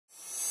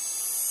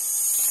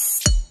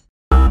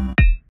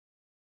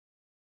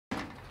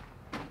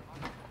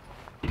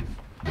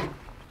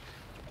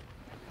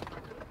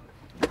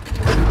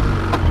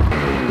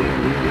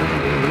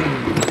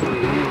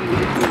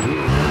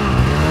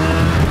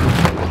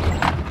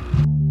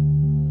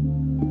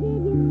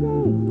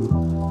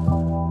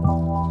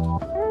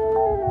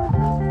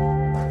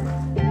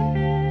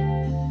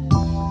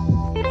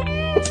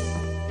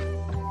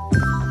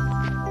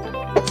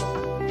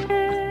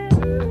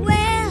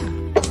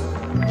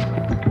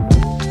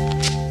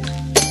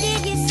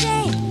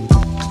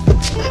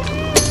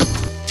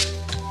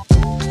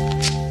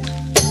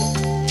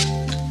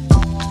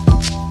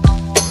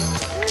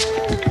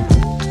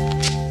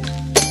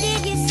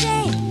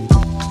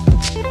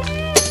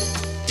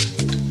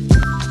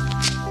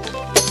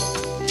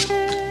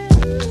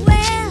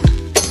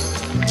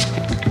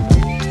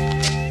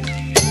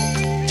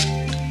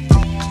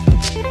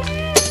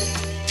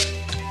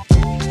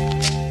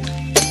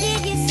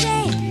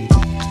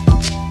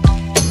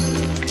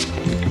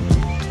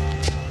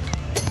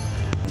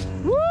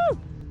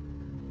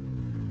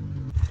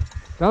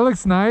That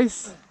looks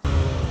nice.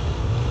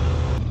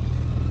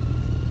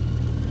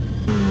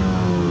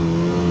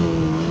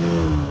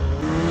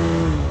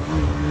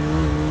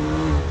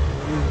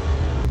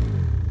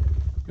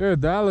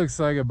 Dude, that looks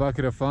like a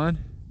bucket of fun.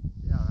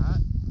 Yeah,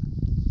 right?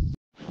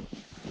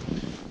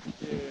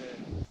 Yeah.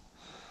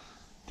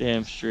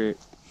 Damn straight.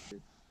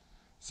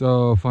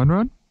 So, fun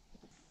run?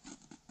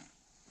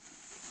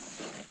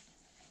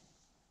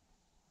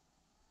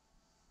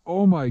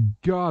 Oh my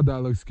god, that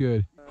looks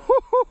good.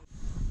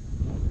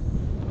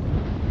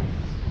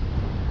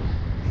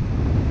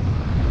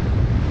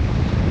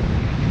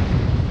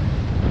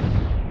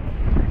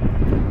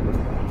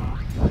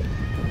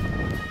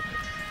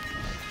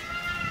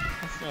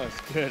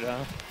 That's good,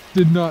 huh?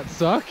 Did not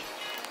suck.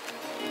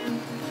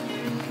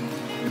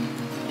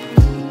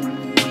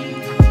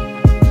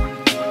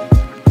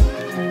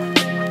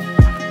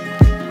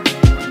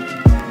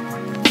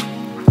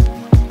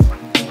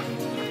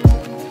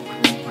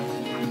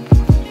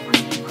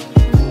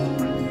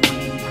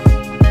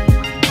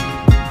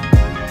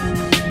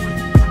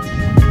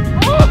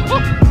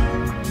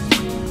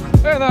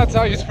 And that's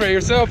how you spray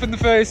yourself in the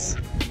face.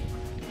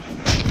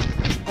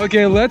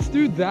 Okay, let's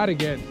do that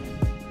again.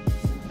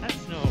 That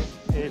snow is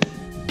good.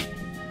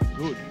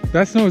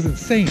 That snow is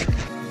insane.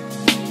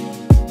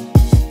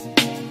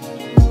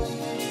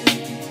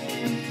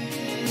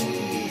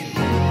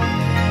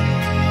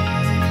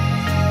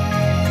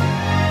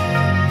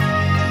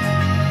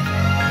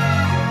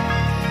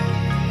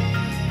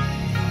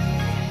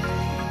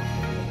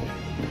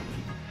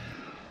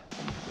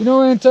 You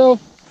know, Anto,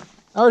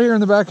 out here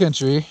in the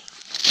backcountry,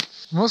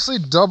 mostly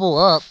double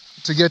up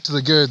to get to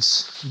the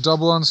goods.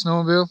 Double on the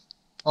snowmobile,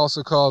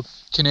 also called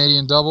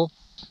Canadian double.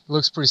 It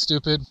looks pretty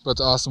stupid, but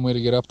it's an awesome way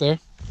to get up there.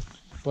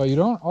 But you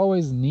don't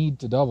always need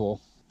to double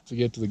to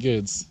get to the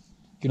goods.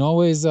 You can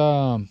always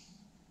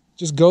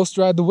just ghost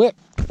ride the whip.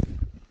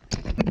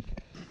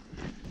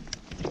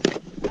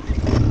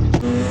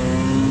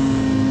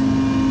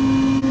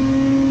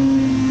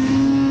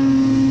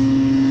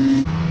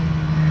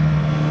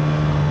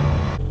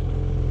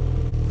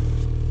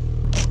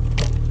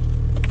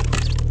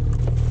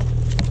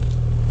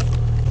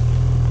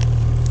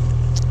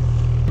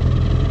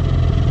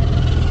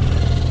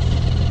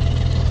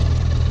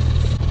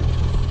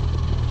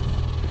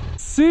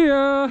 See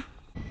ya!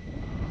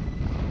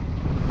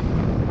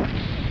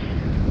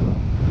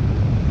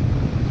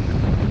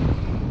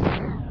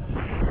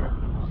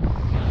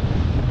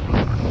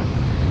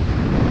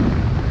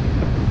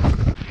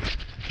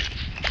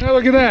 Now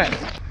look at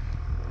that!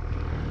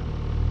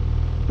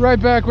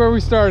 Right back where we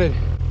started.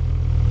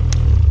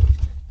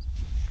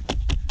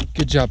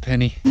 Good job,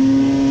 Penny.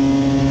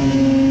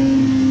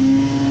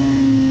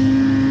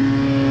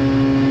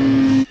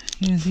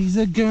 Yes, he's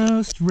a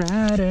ghost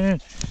rider.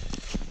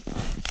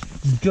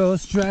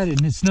 Ghost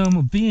riding his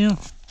snowmobile.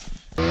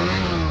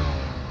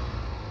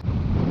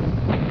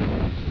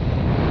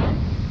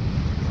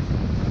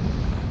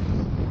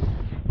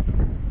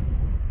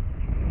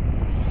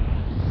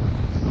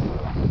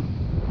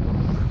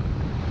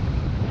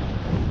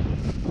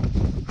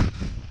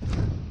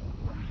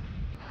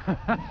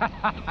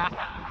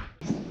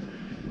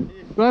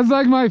 That's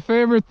like my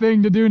favorite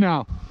thing to do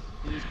now.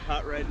 You just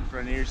cut right in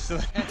front of your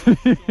sled.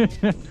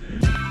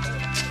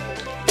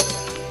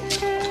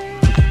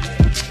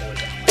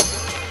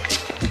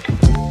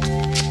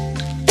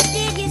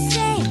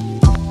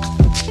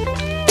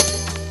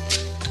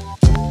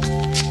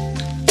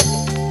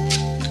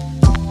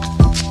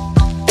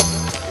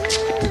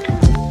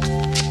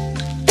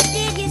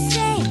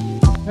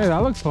 Hey,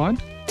 that looks fun.